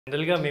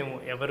జనరల్‌గా మేము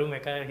ఎవరు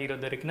మెగా హీరో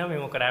దొరికినా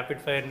మేము ఒక ర్యాపిడ్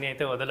ఫైర్‌ని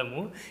అయితే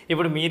వదలము.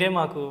 ఇప్పుడు మీరే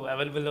మాకు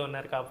అవైలబుల్‌లో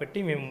ఉన్నారు కాబట్టి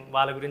మేము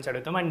వాళ్ళ గురించి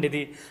అడుగుతాం. అండ్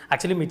ఇది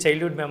యాక్చువల్లీ మీ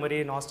చైల్డ్‌హుడ్ మెమరీ,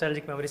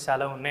 నాస్టాల్జిక్ మెమరీస్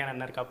చాలా ఉన్నాయని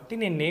అన్నారు కాబట్టి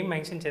నేను నేమ్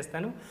మెన్షన్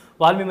చేస్తాను.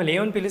 వాళ్ళు మిమ్మల్ని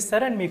ఏమని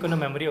పిలుస్తారు అండ్ మీకున్న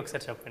మెమరీ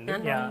ఒకసారి చెప్పండి.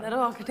 అందరూ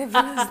ఒకటే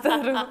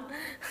పిలుస్తారు.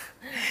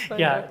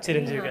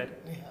 చిరంజీవి గారు.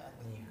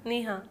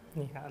 నిహా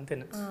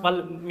అంతేనా?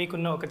 వాళ్ళు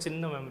మీకున్న ఒక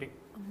చిన్న మెమరీ.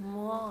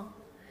 అమ్మో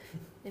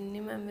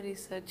ఎన్ని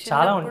మెమరీస్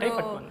చాలా ఉంటాయి.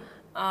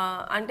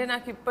 అంటే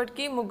నాకు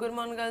ఇప్పటికీ ముగ్గురు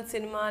మొనగాల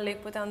సినిమా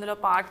లేకపోతే అందులో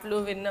పాటలు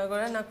విన్నా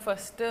కూడా నాకు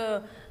ఫస్ట్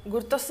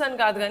గుర్తొస్తాను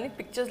కాదు, కానీ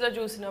పిక్చర్స్లో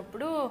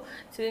చూసినప్పుడు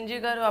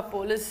చిరంజీవి గారు ఆ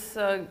పోలీస్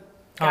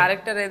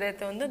క్యారెక్టర్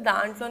ఏదైతే ఉందో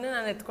దాంట్లోనే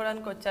నన్ను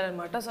ఎత్తుకోవడానికి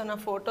వచ్చారనమాట. సో నా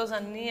ఫొటోస్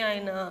అన్నీ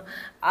ఆయన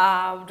ఆ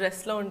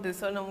డ్రెస్లో ఉంటుంది.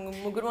 సో నా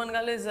ముగ్గురు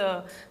మొనగాలు is a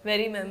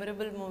very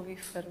memorable movie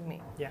for me.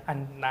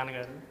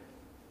 నాన్నగారు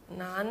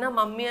నాన్న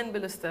మమ్మీ అని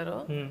పిలుస్తారు,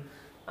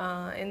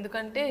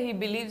 ఎందుకంటే హీ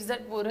బిలీవ్స్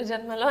దట్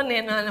పూర్వజన్మలో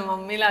నేను ఆయన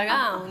మమ్మీ లాగా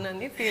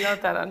అవునని ఫీల్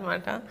అవుతారు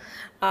అనమాట.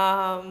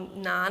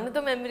 నాన్నతో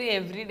memory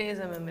every day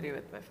is a memory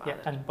with my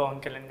father. Pawan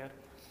Kalyan గారు.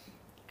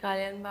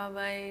 కళ్యాణ్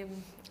బాబాయ్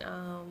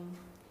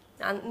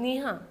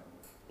నిహా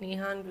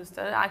అని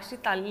పిలుస్తారు. యాక్చువల్లీ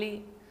తల్లి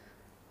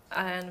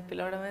ఆయన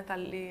పిలవడమే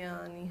తల్లి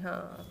నిహా,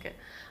 ఓకే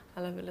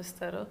అలా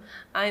పిలుస్తారు.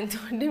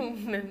 ఆయనతోటి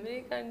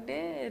మెమరీ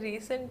కంటే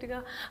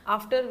రీసెంట్గా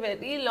after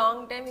very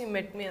long time he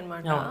met మీ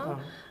అనమాట.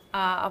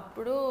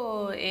 అప్పుడు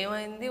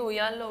ఏమైంది,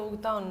 ఉయ్యాల్లో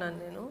ఊగుతూ ఉన్నాను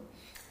నేను,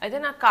 అయితే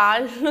నా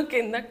కాళ్ళు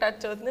కిందకి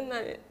టచ్ అవుతుంది.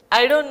 I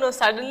don't know,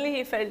 suddenly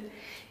he felt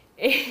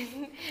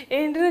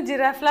ఏంటి నువ్వు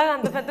జిరాఫ్ లాగా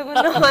అంత పెద్దగా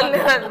ఉన్నావు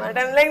అన్నాను అనమాట.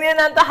 లైక్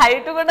నేను అంత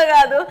హైట్ కూడా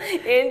కాదు,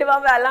 ఏంటి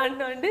బాబు ఎలా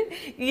అంటున్నావు అంటే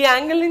ఈ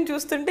యాంగిల్ నుంచి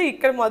చూస్తుంటే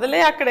ఇక్కడ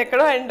మొదలై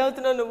అక్కడెక్కడో ఎండ్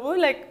అవుతున్నావు నువ్వు.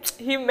 Like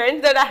he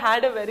meant that I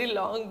had a very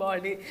long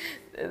body.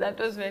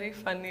 That was very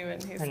funny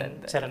when he said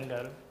that. Charan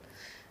గారు.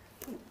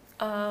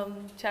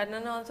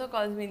 చరణ్ ఆల్సో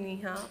కాల్స్ మీ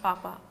నిహా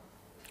పాప.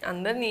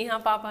 అందరు నిహా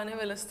పాప అనే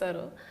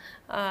పిలుస్తారు.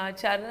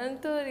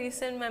 చరణ్తో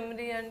రీసెంట్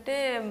మెమరీ అంటే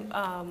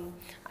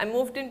I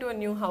moved in to a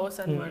new house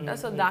అనమాట.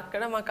 సో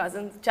అక్కడ మా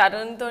కజిన్స్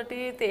చరణ్ తోటి,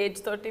 తేజ్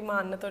తోటి, మా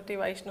అన్నతోటి,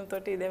 వైష్ణవ్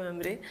తోటి ఇదే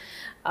memory.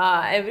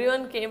 Every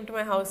one came to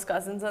my house,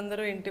 cousins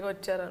అందరూ ఇంటికి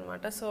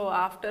వచ్చారనమాట. So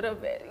after a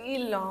very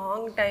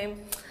long time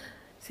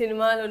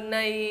సినిమాలు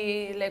ఉన్నాయి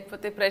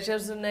లేకపోతే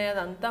ప్రెషర్స్ ఉన్నాయి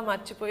అదంతా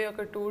మర్చిపోయి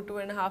ఒక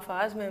 2.5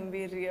 hours మేము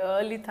వి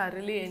really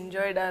thoroughly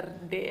enjoyed hour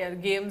day.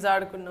 Games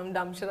ఆడుకున్నాం,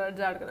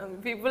 డంషరాడ్స్ ఆడుకున్నాం.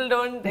 People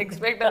don't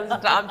expect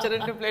Ram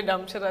Charan to play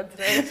డంషరాడ్స్,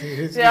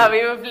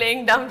 we were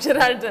playing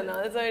డంషరాడ్స్ and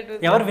all. So it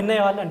was ఎవరు విన్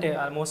అయ్యే వాళ్ళు అంటే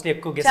మోస్ట్లీ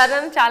ఎక్కువ గెస్.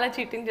 చరణ్ చాలా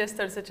చీటింగ్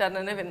చేస్తాడు, సో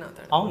చరణ్ విన్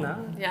అవుతాడు. అవునా?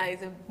 Yeah,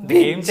 is a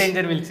game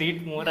changer, will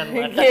cheat more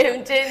అన్నమాట. Game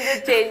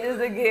changer changes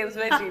the games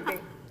by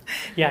cheating.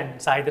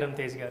 Sai Dharam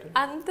Tej గారు.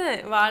 అంతే,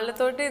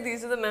 వాళ్ళతోటి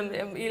దీస్ ద మెమరీ.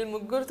 వీళ్ళ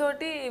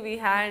ముగ్గురుతోటి we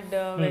had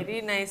very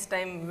nice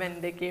time when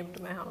they came to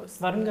my house.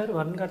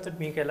 Varun గారితో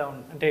మీకు ఎలా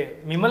ఉంది? అంటే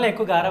మిమ్మల్ని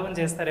ఎక్కువ గారాబం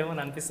చేస్తారేమో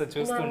అని అనిపిస్తుంది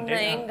చూస్తుంటే.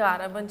 ఏం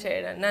గారాబం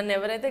చేయడం, నన్ను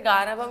ఎవరైతే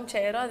గారాబం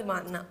చేయరో అది మా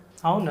అన్న.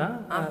 అవునా?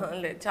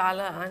 లేదు,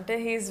 చాలా అంటే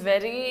he's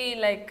very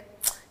like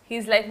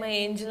he's like my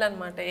Angel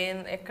అనమాట.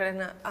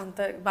 ఎక్కడైనా అంత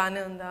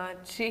బాగానే ఉందా,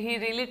 he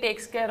really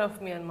takes care of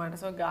మీ అనమాట.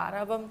 సో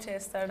గారాబం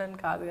చేస్తాడని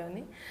కాదు,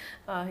 కానీ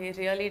he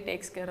really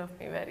takes care of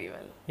me very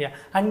well.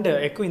 And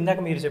ఎక్కువ ఇందాక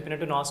మీరు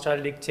చెప్పినట్టు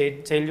నాస్టాల్జిక్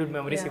చైల్డ్హుడ్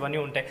మెమరీస్ ఇవన్నీ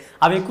ఉంటాయి.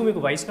 అవి ఎక్కువ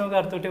మీకు వైష్ణవ్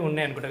గారితో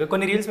ఉన్నాయి అనుకుంటా.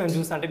 కొన్ని రీల్స్ మేము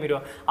చూస్తా అంటే మీరు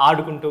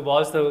ఆడుకుంటూ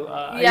బాల్స్తో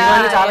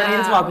చాలా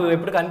రీల్స్ మాకు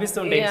ఎప్పుడు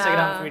కనిపిస్తుంటాయి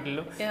ఇన్స్టాగ్రామ్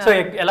ఫీడ్లో. సో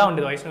ఎలా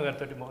ఉండేది వైష్ణవ్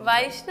గారితో?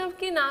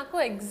 వైష్ణవ్కి నాకు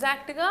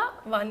ఎగ్జాక్ట్గా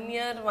 1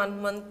 year 1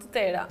 month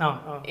తేడా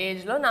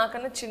ఏజ్లో.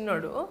 నాకన్నా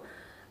చిన్నోడు,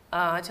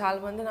 చాలా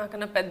మంది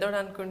నాకన్నా పెద్దోడు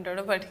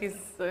అనుకుంటాడు, but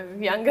he's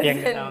younger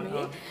then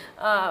me.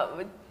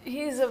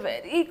 He's a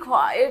very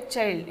quiet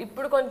child.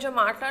 ఇప్పుడు కొంచెం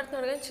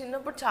మాట్లాడుతున్నాడు కానీ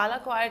చిన్నప్పుడు చాలా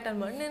క్వైట్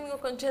అనమాట. నేను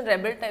కొంచెం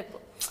రెబెల్ టైప్.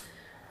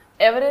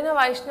 ఎవరైనా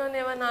వైష్ణవ్ని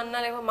ఏమన్నా అన్నా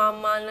లేవో మా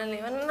అమ్మ అన్న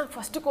ఏమన్నా నాకు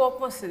ఫస్ట్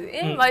కోపం వస్తుంది.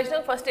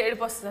 వైష్ణవ్ ఫస్ట్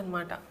ఏడుపు వస్తుంది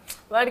అనమాట.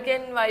 వాడికి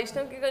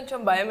వైష్ణవ్కి కొంచెం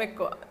భయం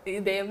ఎక్కువ, ఈ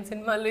దెయ్యం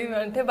సినిమాలు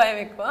ఇవంటే భయం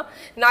ఎక్కువ.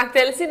 నాకు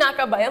తెలిసి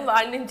నాకు ఆ భయం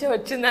వాడి నుంచే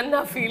వచ్చిందని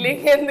నా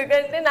ఫీలింగ్.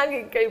 ఎందుకంటే నాకు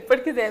ఇంకా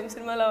ఇప్పటికీ దెయ్యం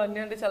సినిమాలు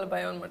అవన్నీ అంటే చాలా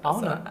భయం అనమాట.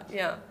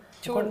 యా,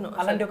 చూడను.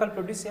 అలాంటి ఒకళ్ళు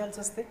ప్రొడ్యూస్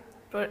చేయాల్సి వస్తే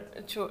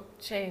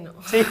చేయను,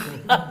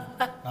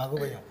 నాకు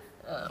భయం.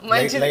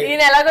 మంచిది,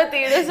 నేను ఎలాగో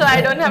తీయడు. So I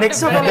don't have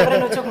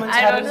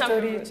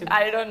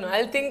no, I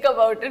think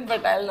about it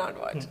but I will not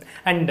watch.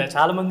 And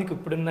చాలా మందికి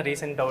ఇప్పుడున్న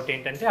రీసెంట్ డౌట్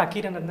ఏంటంటే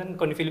అఖీరా నందన్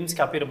కొన్ని ఫిల్మ్స్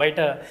కి అప్పీరు బయట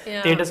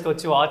థియేటర్స్కి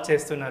వచ్చి వాచ్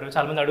చేస్తున్నారు.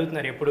 చాలా మంది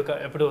అడుగుతున్నారు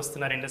ఎప్పుడు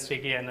వస్తున్నారు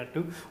ఇండస్ట్రీకి అన్నట్టు.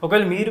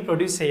 ఒకవేళ మీరు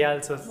ప్రొడ్యూస్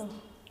చేయాల్సి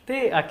వస్తే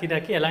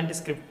అఖీరాకి ఎలాంటి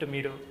స్క్రిప్ట్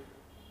మీరు?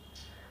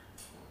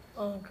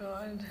 ఓ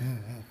గాడ్,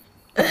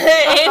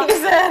 ఏంటి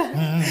సార్?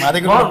 మా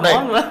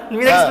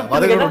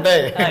దగ్గర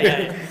ఉంటాయి.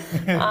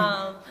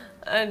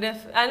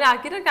 And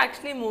Akira's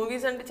actually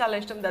movies అంటే చాలా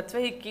ఇష్టం. That's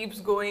why he keeps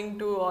going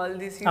to all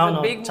these. He's a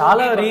big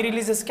చాలా రీ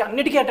రిలీజెస్ కి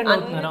అన్నిటికీ అటెండ్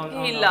అవుతున్నారు.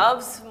 He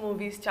loves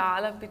movies,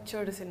 చాలా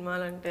పిచ్చోడు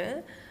సినిమాలు అంటే.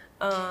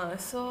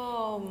 సో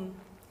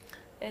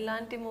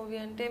ఎలాంటి మూవీ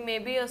అంటే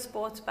maybe a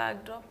sports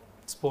backdrop.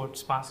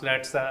 Sports martial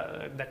arts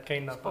that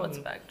kind of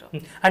sports backdrop.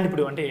 And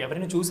ఇప్పుడు అంటే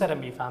ఎవరైనా చూసారా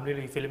మీ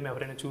ఫ్యామిలీలో ఈ ఫిల్మ్?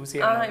 ఎవరైనా చూసి?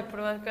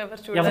 ఇప్పుడు వరకు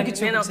ఎవరు చూడలేదు,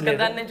 నేను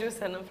ఒక్కదాన్నే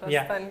చూసాను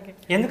ప్రస్తుతానికి.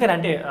 ఎందుకని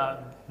అంటే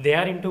they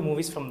are in to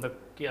movies from the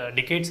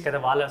decades కదా,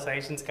 వాళ్ళ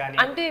సజెషన్స్ కానీ.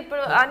 అంటే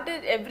ఇప్పుడు అంటే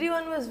every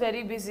one was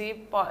very busy.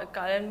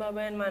 Kalyan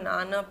బాబాయ్ అండ్ మా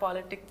నాన్న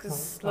పాలిటిక్స్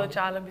లో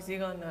చాలా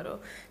బిజీగా ఉన్నారు.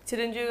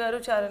 చిరంజీవి గారు,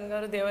 చరణ్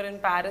గారు, they were in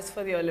Paris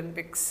for the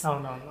Olympics.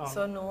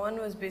 So no one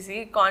was busy.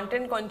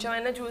 Content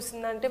కొంచెమైనా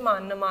చూసిందంటే మా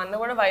అన్న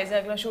కూడా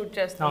వైజాగ్ లో షూట్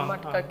చేస్తాం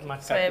మట్కాకి.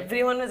 So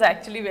every one was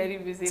actually very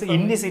busy.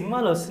 ఇన్ని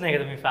సినిమాలు వస్తున్నాయి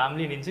కదా మీ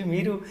ఫ్యామిలీ నుంచి,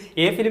 మీరు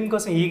ఏ ఫిలిం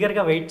కోసం ఈగర్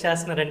గా వెయిట్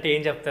చేస్తున్నారంటే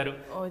ఏం చెప్తారు?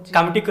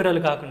 కమిటీ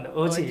కుర్రలు కాకుండా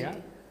ఓజీయా?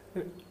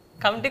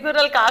 కమిటీ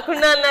కుర్రలు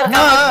కాకుండా అన్నారు.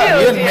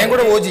 నేను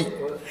కూడా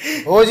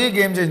OG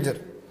game changer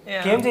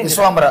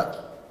Vishwambhara.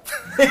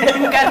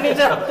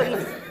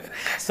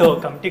 So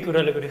committee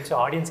కుర్రల గురించి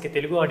ఆడియన్స్ కి,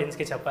 తెలుగు ఆడియన్స్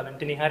కి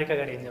చెప్పాలంటే నిహారిక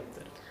గారు ఏం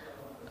చెప్తారు?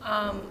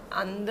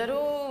 అందరూ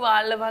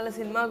వాళ్ళ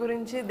సినిమా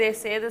గురించి they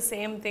say the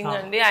same thing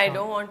అండి. I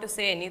don't want to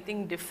say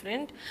anything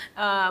different.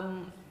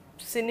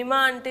 Cinema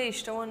అంటే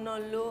ఇష్టం ఉన్న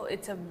వాళ్ళు,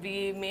 we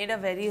made a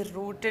very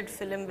rooted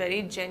film, very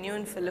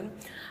genuine film.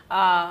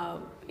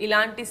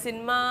 ఇలాంటి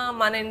సినిమా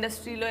మన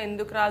ఇండస్ట్రీలో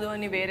ఎందుకు రాదు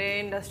అని వేరే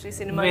ఇండస్ట్రీ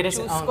సినిమా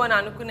చూసుకొని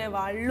అనుకునే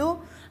వాళ్ళు,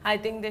 I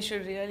think they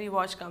should really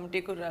watch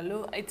committee కుర్రాలు.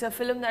 It's a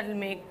film that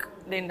will make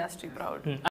the industry proud.